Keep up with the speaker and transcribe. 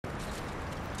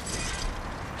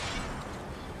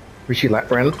Richie,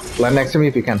 land next to me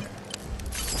if you can. No,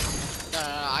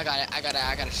 I got it. I got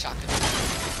a shotgun.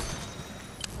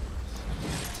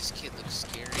 This kid looks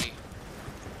scary.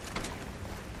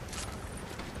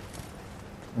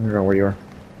 I don't know where you are.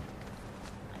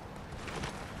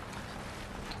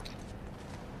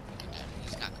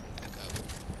 He's not coming back up.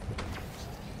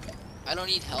 I don't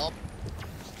need help. I'm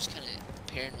just kind of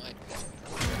paranoid.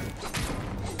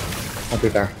 I'll be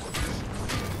there.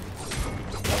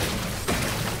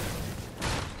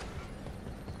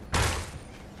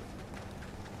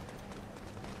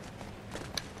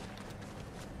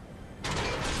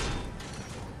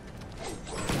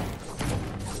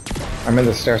 I'm in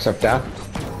the stairs of death.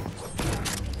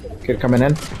 Kid coming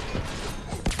in.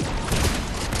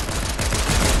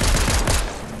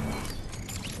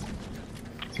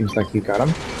 Seems like you got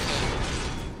him.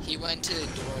 He went to the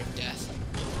door of death.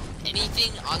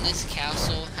 Anything on this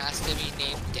castle has to be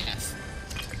named Death.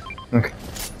 Okay.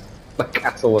 The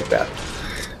castle of death.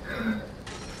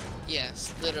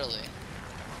 Yes, literally.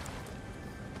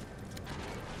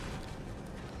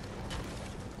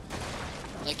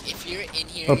 Like, if you're in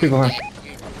here, Oh, people are.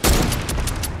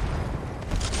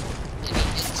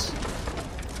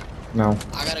 No.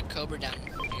 I got a cobra down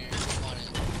here. On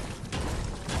it.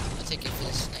 I'll take it for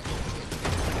the sniper.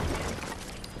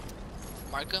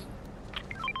 Mark him.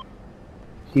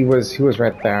 He was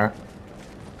right there.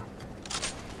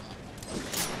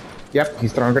 Yep,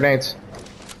 he's throwing grenades.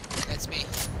 That's me.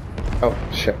 Oh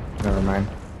shit, never mind.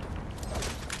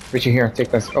 Richie, here,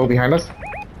 take this. Oh, behind us?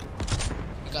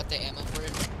 You got the ammo for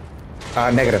it?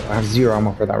 Negative. I have 0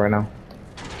 ammo for that right now.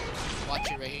 Watch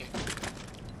it right here.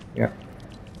 Yep.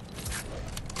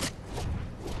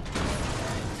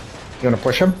 You wanna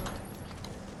push him?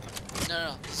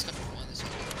 No. He's coming from on this side.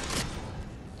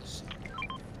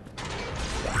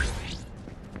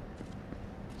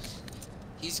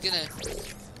 He's gonna...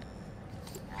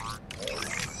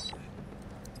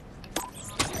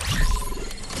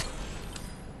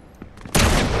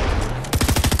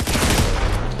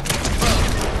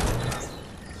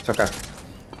 It's okay. Oh,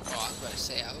 I was about to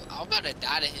say, I'm about to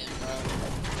die to him, bro.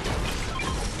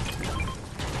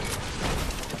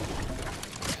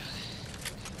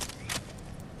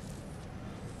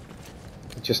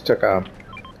 He just took a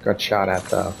good shot at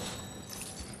the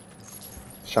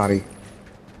shoddy.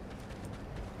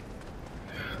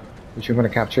 Did you want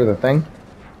to capture the thing?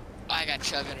 I got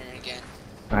chugging her again.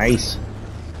 Nice.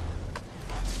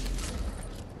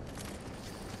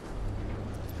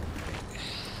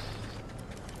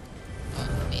 Oh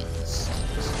man, this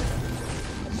sucks.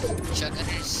 Chugging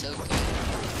her is so good.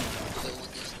 But when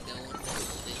there's no one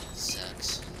holding it, it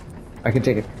sucks. I can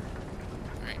take it.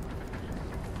 Alright.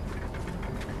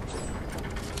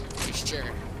 You sure?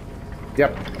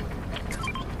 Yep. Okay.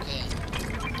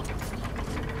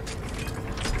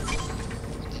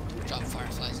 Drop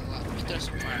fireflies a lot. Let me throw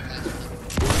some fireflies on them.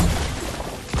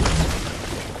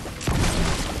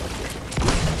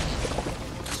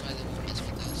 That's why they won't mess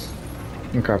with us.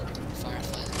 Okay.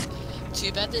 Fireflies.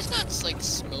 Too bad there's not like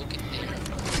smoke in there.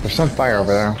 There's some fire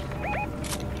over there.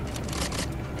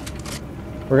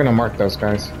 We're gonna mark those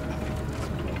guys.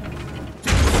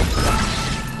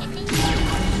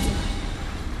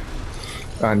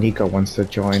 What the? Nico wants to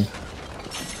join.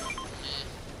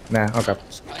 Nah, okay.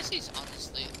 I'm surprised he's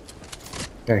honestly.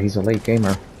 Yeah, he's a late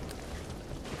gamer.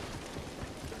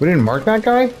 We didn't mark that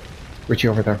guy? Richie,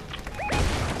 over there. Do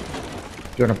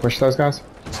you want to push those guys?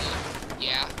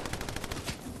 Yeah.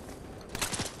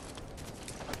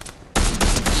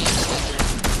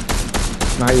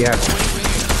 Not yet.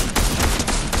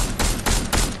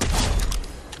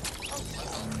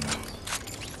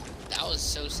 That was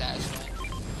so satisfying.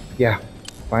 Yeah,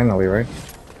 finally, right?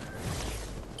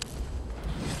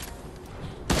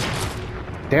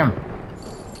 Damn.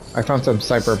 I found some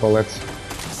sniper bullets.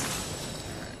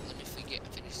 Let me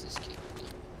finish this kid.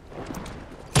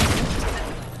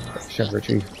 Should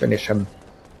Richie finish him.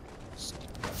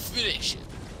 Finish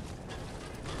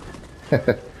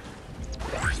it.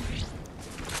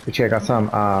 Richie, I got some,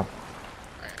 Alright.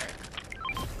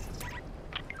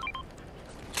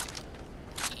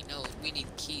 You know, we need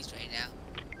keys right now.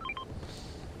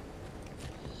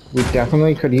 we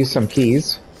definitely could use some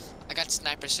keys. I got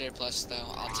sniper surplus though,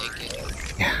 I'll take it.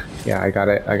 Yeah, I got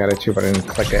it too, but I didn't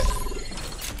click it.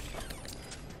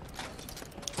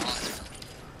 Awesome.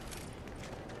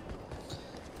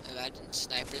 Imagine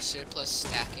sniper surplus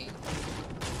stacking.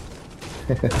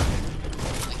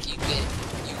 Like you get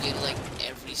like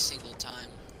every single time.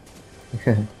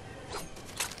 You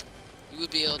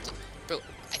would be able to, bro,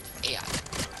 AI. You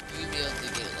would be able to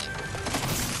get like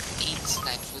 8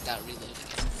 snipes without reloading it.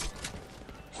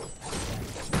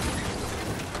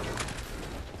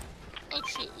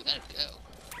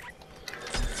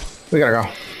 We gotta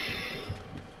go.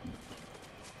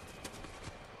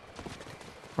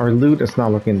 Our loot is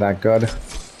not looking that good.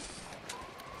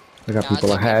 We got Nah,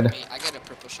 people it's okay for ahead. me. I got a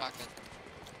purple shotgun.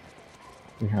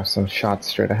 We have some shots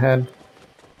straight ahead.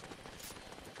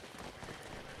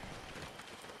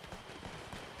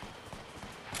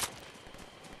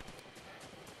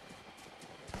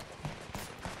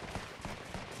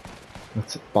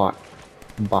 That's a bot.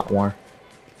 Bot war.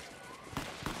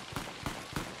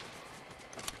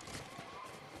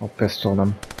 I'll pistol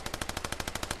them.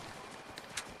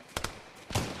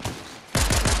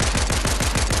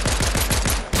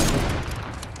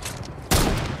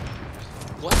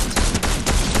 What?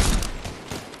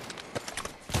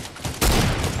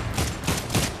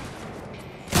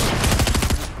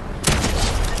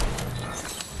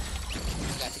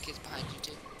 You got the kids behind you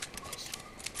too? Nice.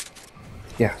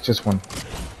 Yeah, just one.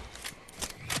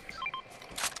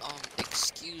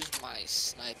 Excuse my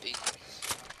sniping.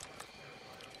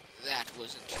 That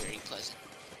wasn't very pleasant.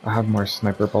 I have more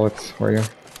sniper bullets for you. Alright,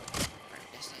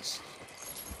 that's nice.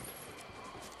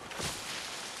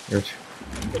 Here.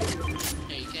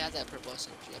 Here, you can have that purple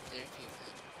SMG up there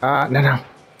if you No, no.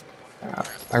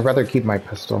 I'd rather keep my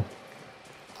pistol.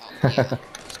 Oh, yeah.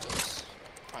 Pistols.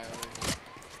 Priority.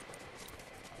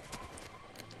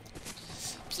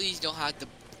 Please don't hide the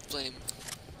flame.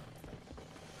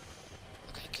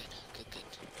 Okay, good. Good, good.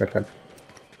 Good, good.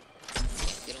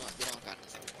 Yeah, they don't got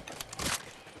nothing.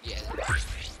 Yeah.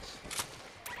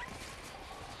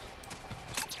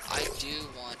 I do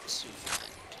want to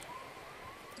find...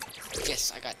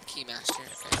 Yes, I got the Keymaster.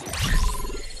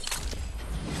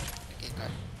 Okay,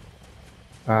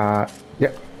 guard.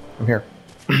 Yep, I'm here.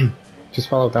 Just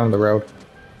follow down the road.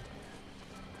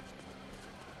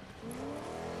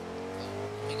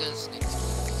 Let me go to Snake's.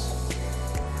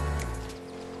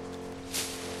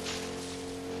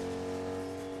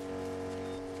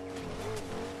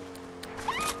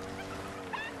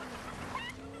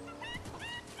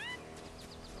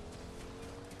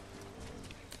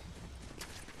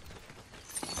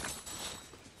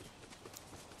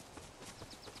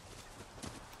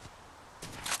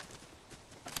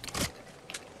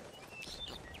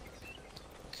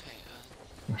 Okay,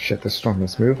 Oh shit, this storm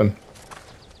is moving.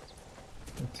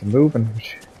 It's moving.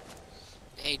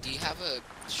 hey, do you have a good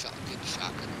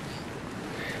shotgun?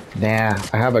 Nah,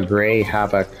 I have a gray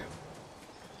Havoc. I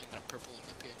got a purple one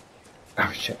up here.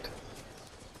 Oh shit.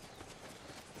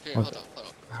 Here, What? hold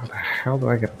up. How the hell do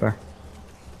I get there?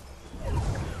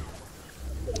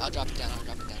 I'll drop it down,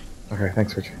 Okay,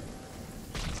 thanks, Richard.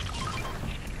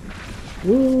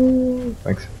 Woo!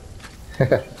 Thanks.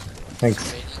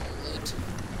 Thanks. Raining loot.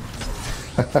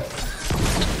 Well,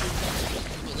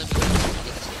 let me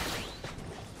get this.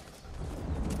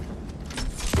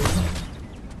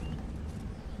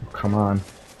 Come on.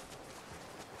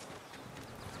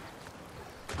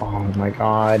 Oh my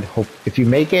god. Hope if you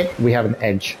make it, we have an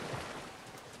edge.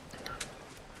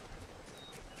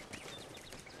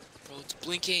 Bro, it's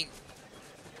blinking.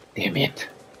 Damn it.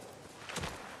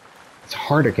 It's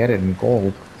hard to get it in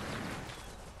gold.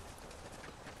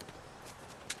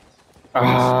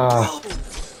 Ah,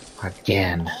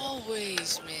 again.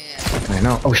 Always, man. I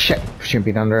know. Oh shit. We shouldn't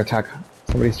be under attack.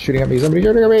 Somebody's shooting at me. Somebody's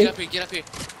shooting at me. Get up here.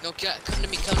 No, come to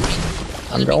me. Come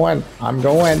I'm going. I'm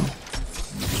going.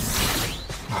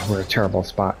 Oh, we're in a terrible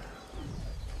spot.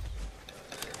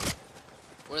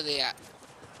 Where are they at?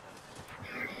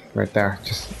 Right there.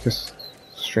 Just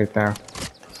straight there.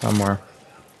 Somewhere.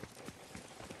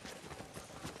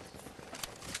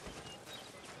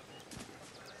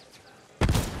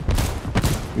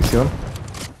 You see them?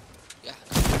 Yeah.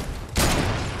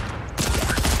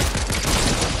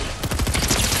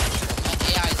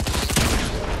 AI is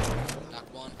doing.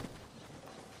 Knock one.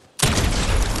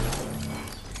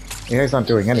 AI's not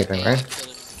doing anything, AI right?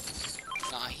 killed him.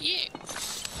 Nah, he ain't.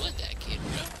 Split that kid,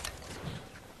 bro.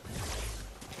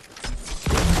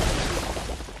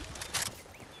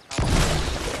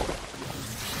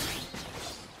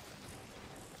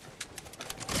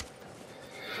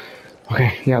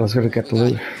 Okay, yeah, let's go to get the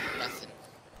loot. Nothing.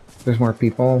 There's more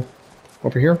people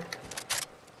over here.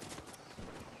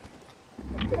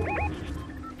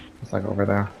 It's like over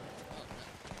there.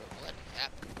 What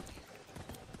happened?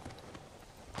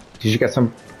 Did you get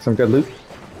some good loot?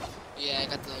 Yeah, I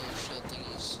got the little shield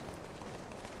thingies.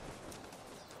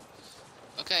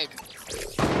 Okay.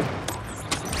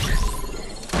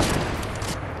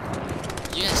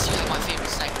 Yes, you have my favorite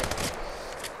sniper.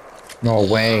 No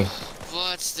way.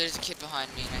 What? There's a kid behind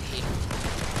me and I hate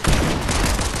him.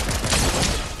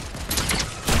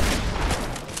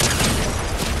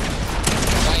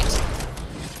 Right.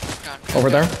 Down. Over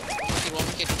there? One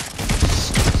more kid.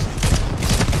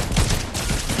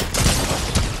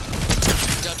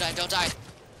 die.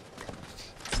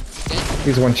 Dead.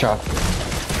 He's one shot.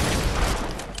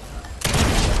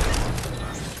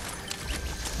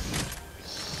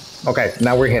 Okay,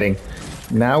 now we're hitting.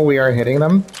 Now we are hitting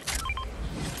them.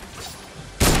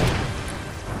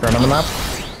 Turn on the map.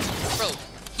 Bro,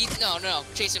 no,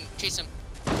 chase him.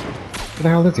 Where the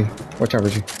hell is he? Watch out,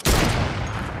 Richie.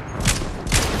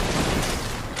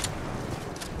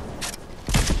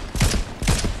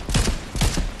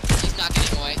 He's not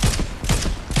getting away.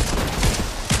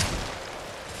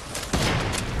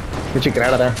 Richie, get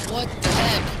out of there. What the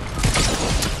heck?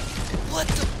 What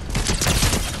the?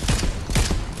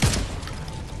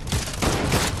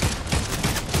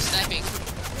 Sniping.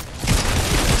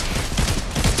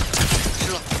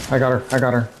 I got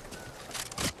her.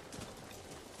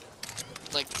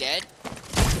 Like dead?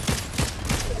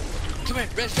 Come here,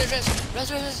 res.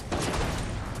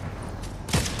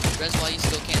 Res while you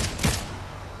still can.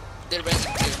 They're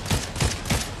resing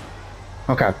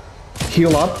too. Okay.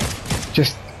 Heal up.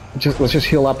 Let's just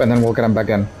heal up and then we'll get him back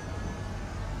in.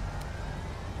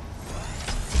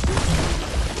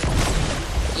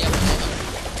 Yeah,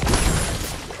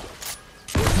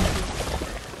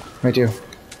 Right, you.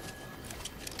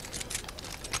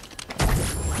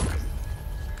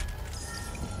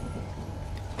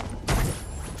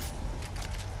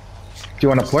 Do you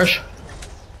want to push?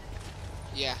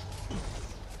 yeah.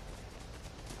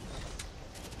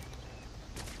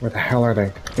 Where the hell are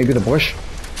they? Maybe the bush?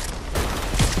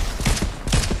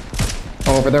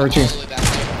 Oh, over there, Richie. All the way back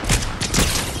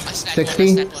there. I sniped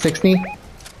 60? one. 60?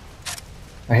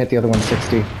 I hit the other one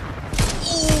 60. Ooh!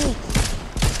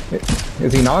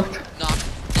 Is he knocked? Knock.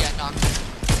 Yeah, knock.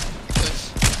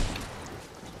 Push.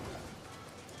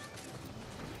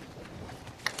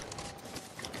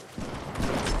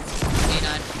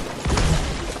 A9.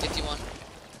 51.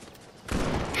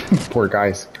 Poor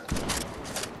guys.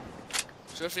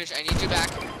 Swordfish, I need you back.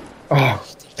 Oh,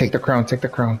 take the crown, take the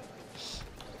crown.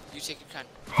 You take your crown.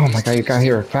 Oh my god, you got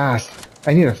here fast.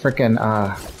 I need a frickin'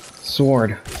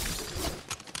 sword.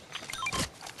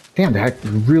 Damn, they had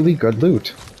really good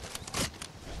loot.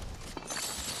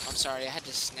 I'm sorry, I had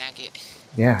to snag it.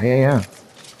 Yeah.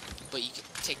 But you can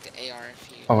take the AR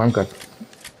if you... Oh, I'm good.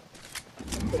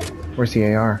 Where's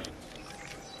the AR?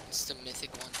 It's the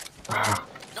mythic one. Ah.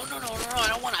 No, I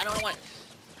don't want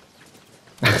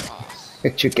it. Oh,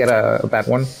 Did you get a bad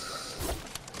one?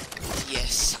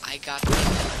 yes, I got the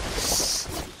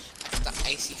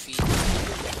icy feet.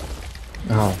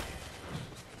 Oh.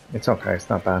 It's okay, it's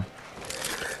not bad.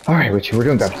 Alright, Richie, we're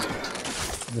doing good.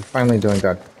 We're finally doing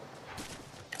good.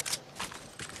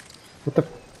 What the...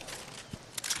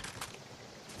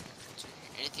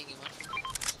 Anything you want from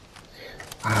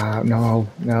me? No.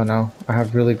 I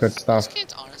have really good These stuff.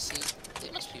 kids, honestly,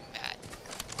 they must be mad.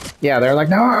 Yeah, they're like,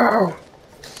 no!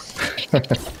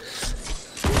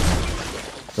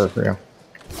 For real.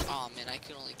 Oh man, I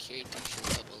could only carry 2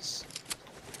 shield levels.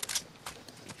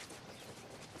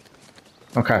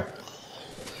 Okay.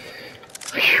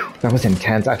 Phew, that was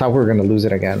intense. I thought we were gonna lose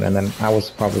it again, and then I was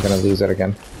probably gonna lose it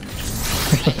again.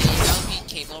 He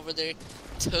came over there,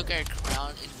 took our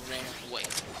crown, and ran away.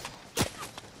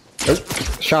 Oh,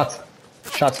 shots!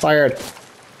 Shots fired!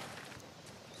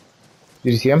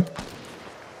 Did you see him?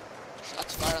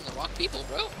 Shots fired on the wrong people,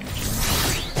 bro.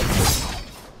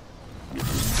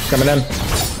 Coming in.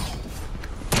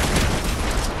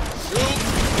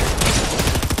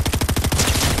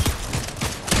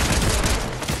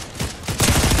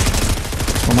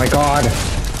 Oh my god.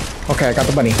 Okay, I got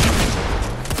the bunny. He's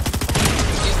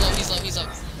low.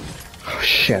 Oh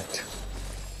shit.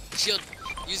 Shield.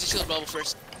 Use the shield bubble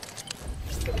first.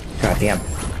 God damn.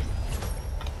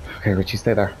 Okay, Richie,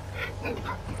 stay there.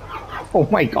 Oh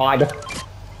my god.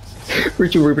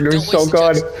 Richie, we've been doing Don't so waste the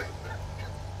good. chugs.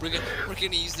 We're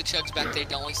gonna use the chugs back there.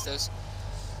 Don't waste those.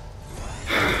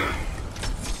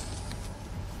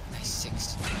 Nice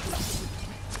 6.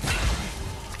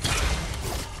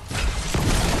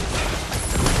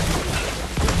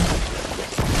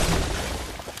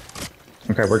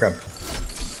 Okay, we're good.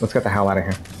 Let's get the hell out of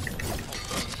here.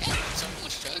 So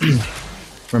much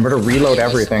chugs. Remember to reload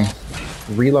everything.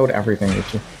 Reload everything,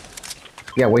 Richie.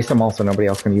 Yeah, waste them all so nobody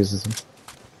else can use them.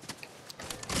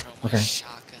 Okay.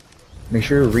 Shotgun. Make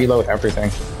sure you reload everything.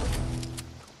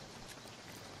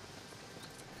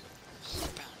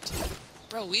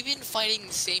 Bro, we've been fighting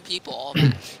the same people all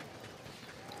match.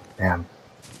 Damn.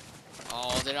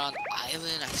 Oh, they're on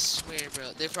island, I swear,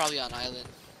 bro. They're probably on island.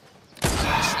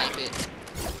 Snipe it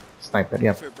Snipe it,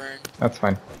 yep. for burn. That's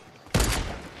fine.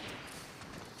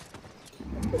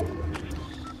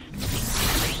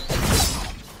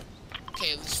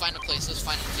 Okay, let's find a place. Let's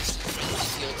find a place to fill the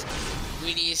fields.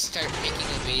 We need to start making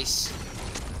a base.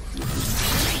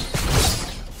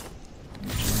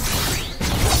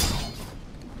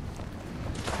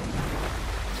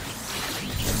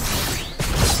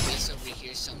 Base over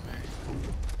here somewhere.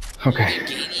 Okay. They're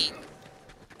gaining.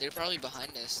 They're probably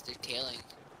behind us. They're tailing.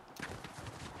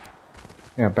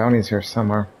 Yeah, bounty's here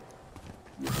somewhere.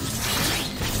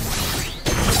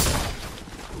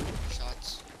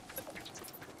 Shots.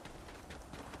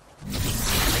 I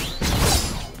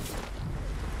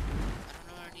don't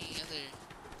know any other.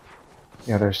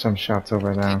 Yeah, there's some shots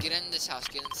over there. Okay, get in this house.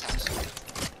 Get in this house.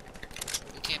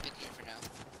 We camp in here for now.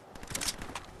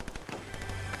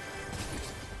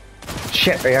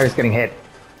 Shit, AI is getting hit.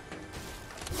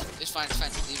 It's fine. It's fine.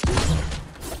 Leave it.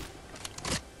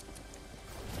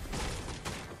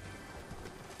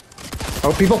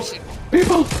 Oh, people!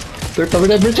 People! They're coming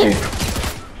in, Richie!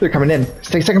 They're coming in.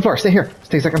 Stay second floor. Stay here.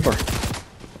 Stay second floor.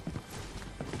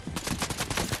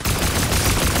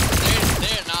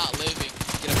 They're not living.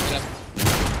 Get up, get up.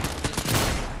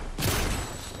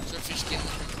 Surfish, get in.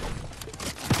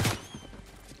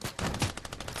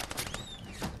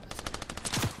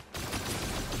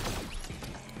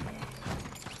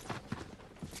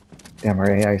 Damn, our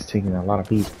AI is taking a lot of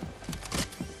beat.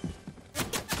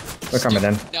 They're coming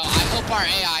in. No, I hope our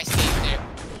AI stays there.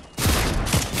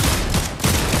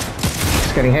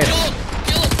 It's getting hit. Kill him!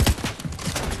 Kill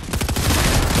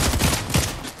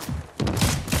him!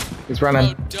 He's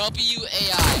running. Oh,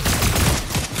 WAI.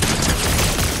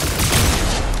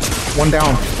 One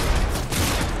down.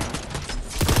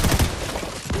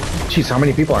 Jeez, how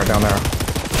many people are down there? A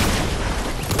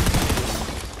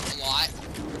lot.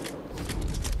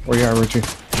 Where you at, Richie?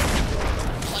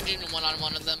 101 on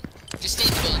one of them. Just stay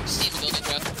in the building. Just stay in the building,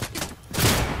 bro.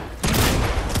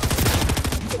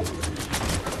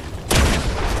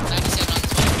 97 on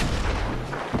this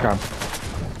one. Okay.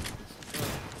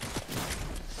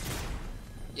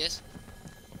 Yes?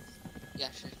 Yeah,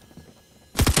 sure.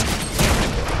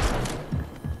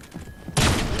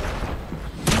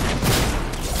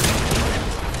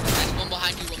 There's one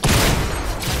behind you, one behind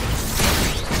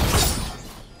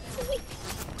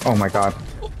Oh my god.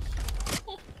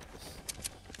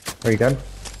 Are you good? you.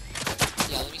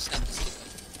 Yeah, let me snap this kid.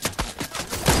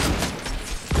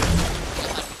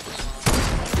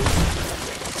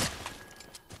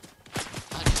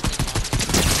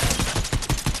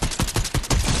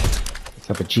 It's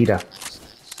a Vegeta. Nice,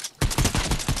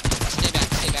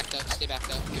 nice. Stay back though, stay back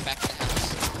though. Get back to the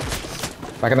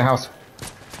house. Back in the house.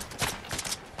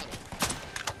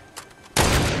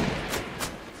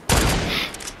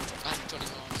 120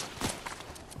 more.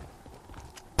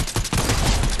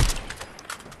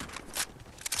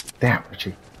 Damn,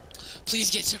 Richie.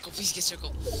 Please get circle, please get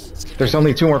circle. Let's get There's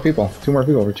only two more people. Two more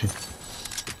people, Richie.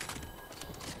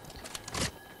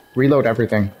 Reload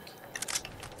everything.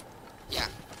 Yeah.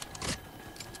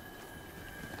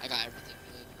 I got everything.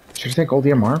 Should you take gold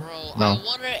EMR? Bro, No. I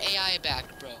want our AI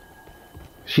back, bro.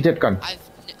 She did good.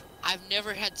 I've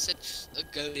never had such a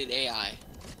goated AI.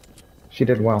 She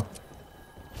did well.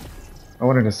 I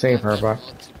wanted to save her, I've but done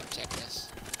well to protect us.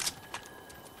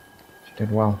 she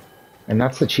did well. And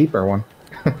that's the cheaper one.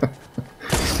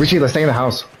 Richie, let's stay in the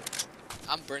house.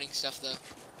 I'm burning stuff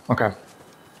though. Okay.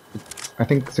 I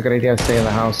think it's a good idea to stay in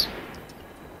the house.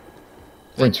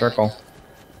 We're in circle.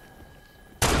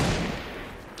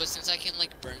 But since I can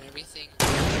like burn everything,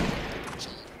 I'm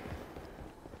chilling.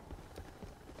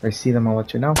 If I see them, I'll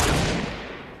let you know.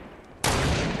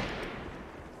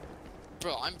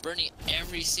 Bro, I'm burning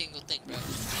every single thing, bro.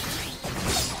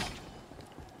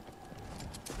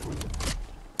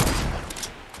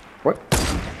 What?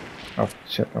 Oh,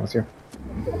 shit, that was you.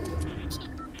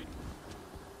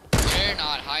 They're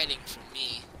not hiding from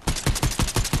me.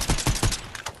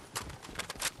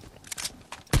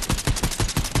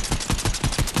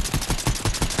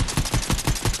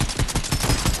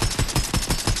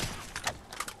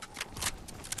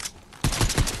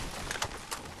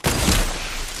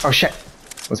 Oh, shit.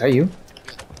 Was that you?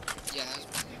 Yeah,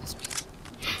 that's me.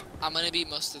 I'm gonna be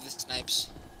most of the snipes.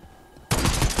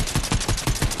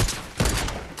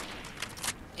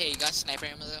 Hey, you got sniper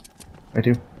ammo though? I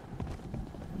do. I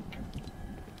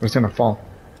was gonna fall.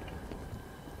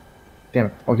 Damn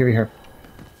it, I'll give you here.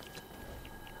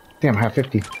 Damn, I have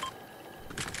 50. Take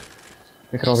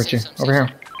it over to you. Over here.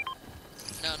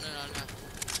 No.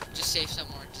 Just save some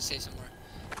more. Just save some more.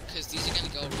 Because these are gonna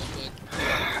go real quick.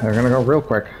 They're gonna go real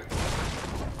quick.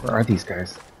 Where are these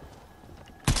guys?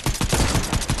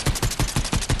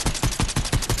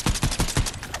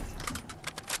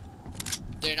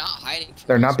 They're not hiding. From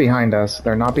They're us. not behind us.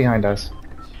 They're not behind us.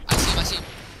 I see him.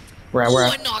 We're Oh,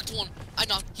 at. I knocked one. I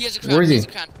knocked. He has a crown. Where is He he? has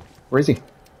a crown. Where is he?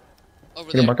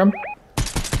 Over Can you there. mark him?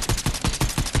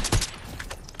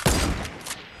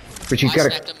 Richie, I get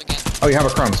snapped it. him again. Oh, you have a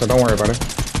crown, so don't worry about it.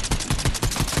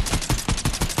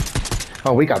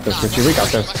 Oh, we got this, Nah, Richie. We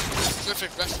got this.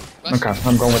 Rush. Okay,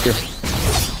 I'm going with you.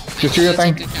 Just do your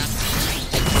thing. Take the crown.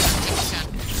 Take the crown.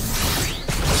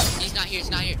 He's not here. He's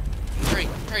not here. Hurry.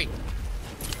 Hurry.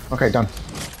 Okay, done.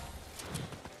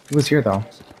 He was here, though.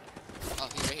 Oh,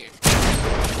 he's right here.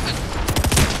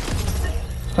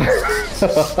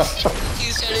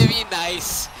 He's trying to be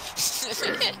nice.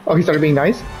 Oh, he started being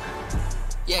nice?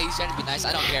 Yeah, he's trying to be nice.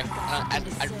 I don't care.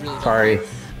 I really don't. Sorry.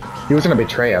 He was gonna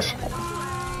betray us.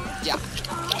 Yeah.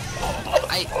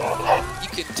 You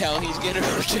can tell he's gonna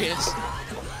betray us.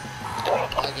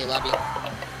 Okay, lobby.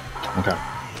 Okay.